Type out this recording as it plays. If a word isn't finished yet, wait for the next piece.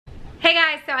Hey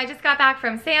guys, so I just got back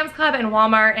from Sam's Club and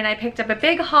Walmart and I picked up a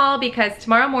big haul because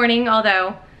tomorrow morning,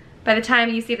 although by the time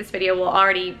you see this video we'll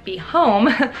already be home,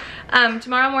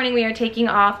 tomorrow morning we are taking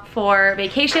off for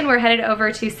vacation. We're headed over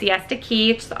to Siesta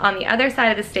Key, which is on the other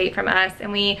side of the state from us,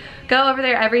 and we go over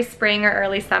there every spring or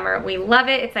early summer. We love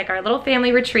it. It's like our little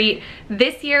family retreat.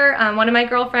 This year, one of my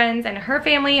girlfriends and her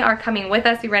family are coming with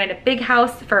us. We rented a big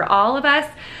house for all of us.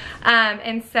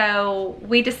 And so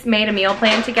we just made a meal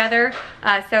plan together.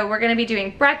 So we're gonna be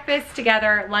doing breakfast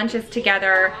together, lunches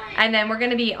together, and then we're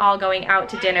gonna be all going out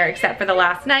to dinner except for the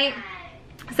last night.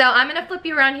 So I'm gonna flip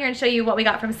you around here and show you what we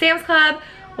got from Sam's Club,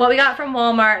 what we got from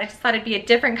Walmart. I just thought it'd be a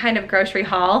different kind of grocery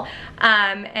haul.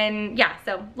 And yeah,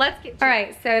 so let's get to it. All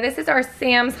right, so this is our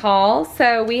Sam's haul.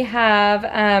 So we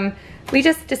have, we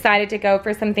just decided to go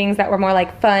for some things that were more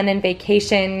like fun and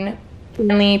vacation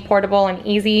friendly, portable, and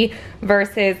easy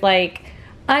versus like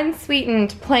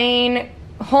unsweetened, plain,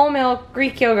 whole milk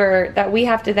Greek yogurt that we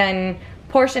have to then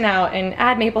portion out and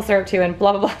add maple syrup to and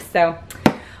blah, blah, blah. So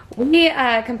we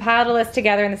compiled a list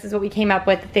together and this is what we came up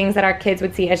with, the things that our kids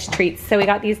would see as treats. So we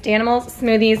got these Danimals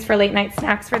smoothies for late night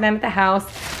snacks for them at the house.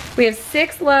 We have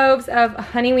 6 loaves of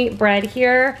honey wheat bread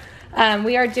here.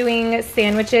 We are doing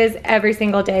sandwiches every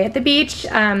single day at the beach.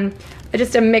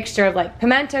 Just a mixture of like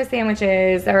pimento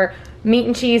sandwiches or meat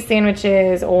and cheese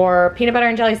sandwiches or peanut butter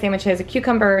and jelly sandwiches,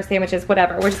 cucumber sandwiches,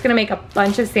 whatever. We're just gonna make a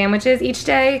bunch of sandwiches each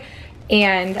day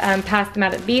and pass them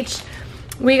out at the beach.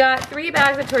 We got 3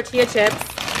 bags of tortilla chips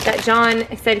that John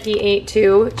said he ate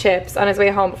 2 chips on his way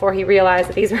home before he realized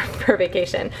that these were for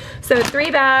vacation. So 3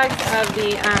 bags of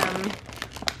the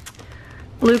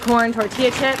blue corn tortilla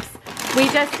chips. We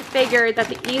just figured that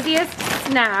the easiest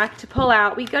snack to pull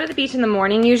out, we go to the beach in the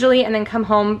morning usually and then come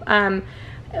home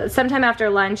sometime after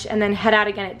lunch and then head out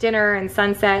again at dinner and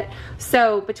sunset.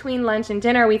 So between lunch and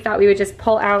dinner we thought we would just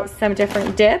pull out some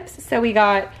different dips. So we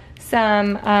got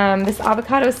some this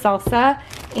avocado salsa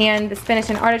and the spinach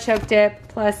and artichoke dip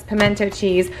plus pimento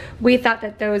cheese. We thought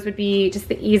that those would be just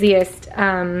the easiest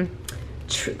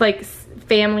like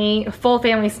full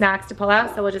family snacks to pull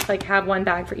out. So we'll just like have 1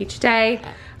 bag for each day.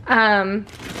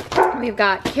 We've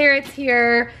got carrots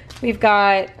here. We've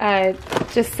got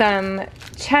just some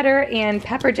cheddar and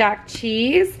pepper jack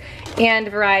cheese and a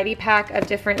variety pack of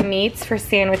different meats for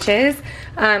sandwiches.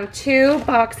 2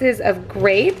 boxes of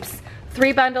grapes,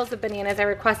 3 bundles of bananas. I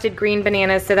requested green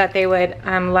bananas so that they would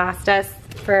last us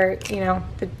for, you know,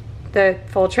 the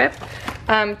full trip.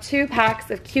 2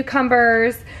 packs of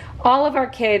cucumbers. All of our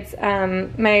kids,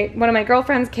 one of my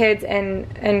girlfriend's kids and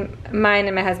mine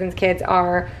and my husband's kids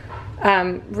are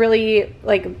really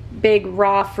like big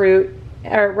raw fruit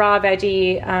or raw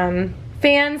veggie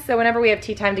fans. So whenever we have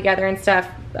tea time together and stuff,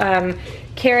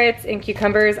 carrots and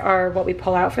cucumbers are what we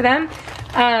pull out for them.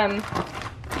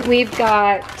 We've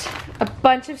got a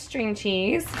bunch of string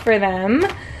cheese for them.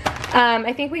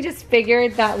 I think we just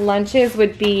figured that lunches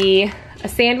would be a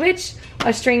sandwich,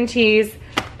 a string cheese,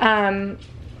 and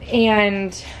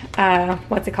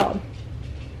what's it called?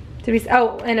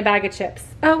 And a bag of chips.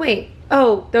 Oh wait,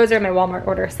 oh, those are my Walmart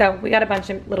order. So we got a bunch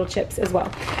of little chips as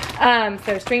well.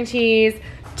 So string cheese,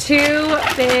 2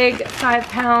 big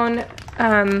 5-pound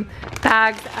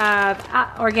bags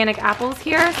of organic apples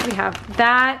here. So we have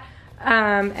that.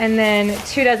 And then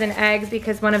 2 dozen eggs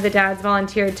because one of the dads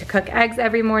volunteered to cook eggs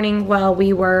every morning while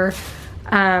we were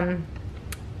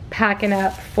packing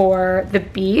up for the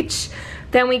beach.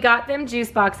 Then we got them juice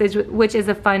boxes, which is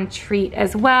a fun treat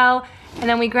as well. And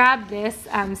then we grabbed this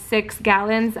 6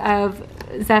 gallons of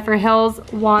Zephyr Hills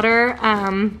water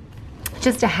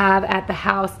just to have at the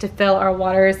house to fill our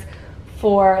waters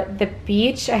for the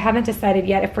beach. I haven't decided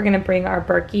yet if we're gonna bring our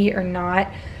Berkey or not,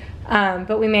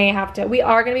 but we may have to. We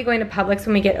are gonna be going to Publix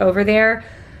when we get over there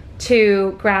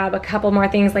to grab a couple more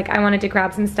things. Like I wanted to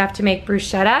grab some stuff to make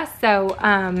bruschetta, so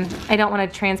I don't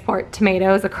want to transport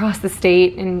tomatoes across the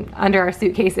state and under our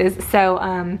suitcases.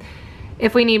 So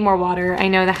if we need more water, I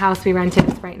know the house we rented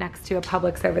is right next to a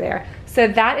Publix over there. So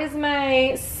that is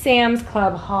my Sam's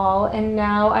Club haul, and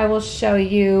now I will show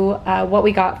you what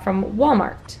we got from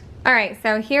Walmart. All right,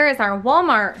 so here is our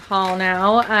Walmart haul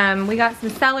now. We got some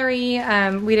celery.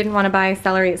 We didn't want to buy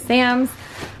celery at Sam's.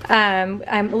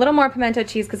 A little more pimento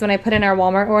cheese because when I put in our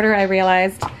Walmart order, I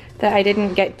realized that I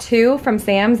didn't get 2 from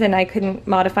Sam's and I couldn't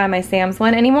modify my Sam's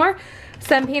one anymore.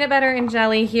 Some peanut butter and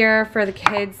jelly here for the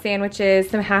kids'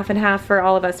 sandwiches, some half and half for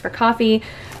all of us for coffee.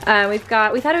 We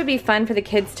thought it would be fun for the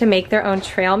kids to make their own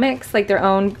trail mix, like their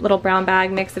own little brown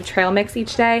bag mix of trail mix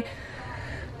each day.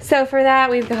 So for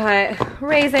that, we've got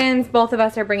raisins. Both of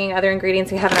us are bringing other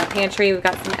ingredients we have in our pantry. We've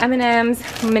got some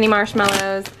M&Ms, mini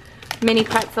marshmallows, mini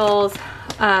pretzels,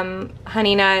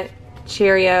 Honey Nut,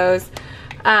 Cheerios.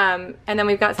 And then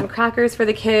we've got some crackers for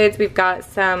the kids. We've got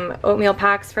some oatmeal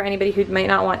packs for anybody who might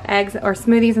not want eggs or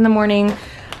smoothies in the morning.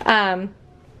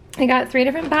 I got 3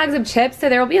 different bags of chips, so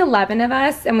there will be 11 of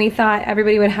us, and we thought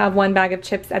everybody would have 1 bag of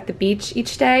chips at the beach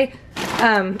each day.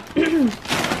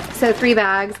 So 3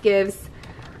 bags gives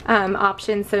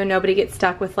options so nobody gets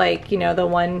stuck with, like, you know, the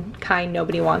one kind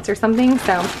nobody wants or something.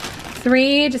 So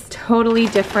 3 just totally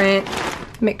different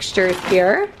mixtures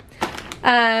here.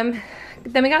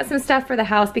 Then we got some stuff for the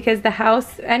house, because the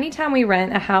house, anytime we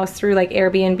rent a house through like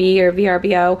Airbnb or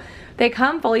VRBO, they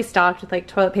come fully stocked with like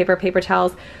toilet paper, paper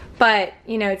towels, but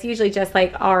you know, it's usually just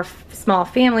like our small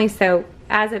family. So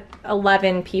as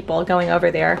 11 people going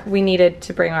over there, we needed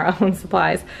to bring our own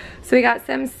supplies. So we got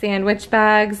some sandwich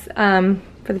bags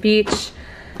for the beach,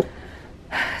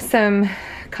 some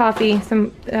coffee,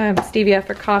 some stevia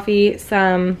for coffee,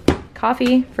 some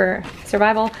coffee for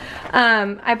survival.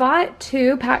 I bought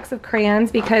 2 packs of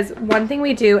crayons, because one thing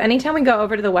we do anytime we go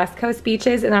over to the West Coast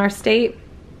beaches in our state,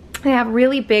 they have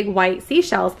really big white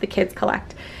seashells the kids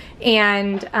collect.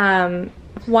 And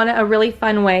a really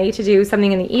fun way to do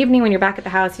something in the evening when you're back at the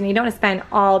house, you know, you don't want to spend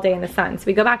all day in the sun. So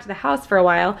we go back to the house for a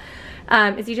while,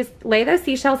 is you just lay those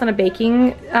seashells on a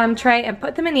baking tray and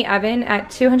put them in the oven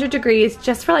at 200 degrees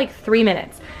just for like 3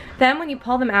 minutes. Then when you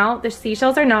pull them out, the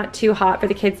seashells are not too hot for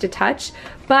the kids to touch,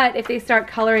 but if they start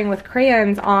coloring with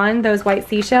crayons on those white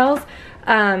seashells,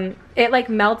 it like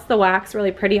melts the wax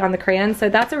really pretty on the crayons. So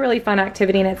that's a really fun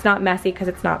activity, and it's not messy because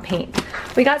it's not paint.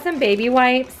 We got some baby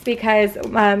wipes because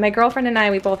my girlfriend and I,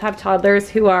 we both have toddlers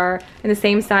who are in the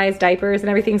same size diapers and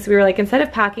everything. So we were like, instead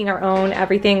of packing our own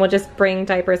everything, we'll just bring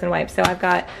diapers and wipes. So I've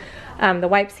got the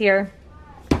wipes here.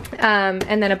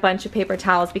 And then a bunch of paper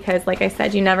towels, because like I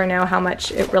said, you never know how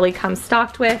much it really comes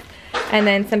stocked with. And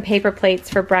then some paper plates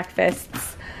for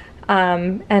breakfasts,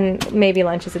 and maybe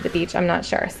lunches at the beach, I'm not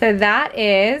sure. So that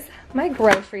is my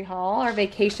grocery haul, our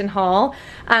vacation haul.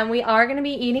 We are gonna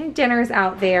be eating dinners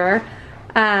out there,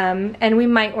 and we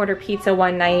might order pizza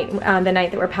one night, the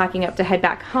night that we're packing up to head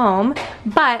back home.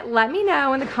 But let me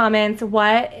know in the comments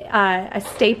what a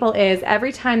staple is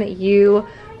every time that you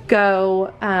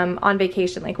go on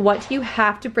vacation. Like, what do you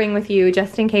have to bring with you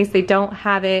just in case they don't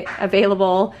have it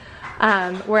available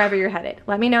wherever you're headed?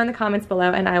 Let me know in the comments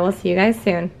below, and I will see you guys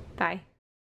soon. Bye.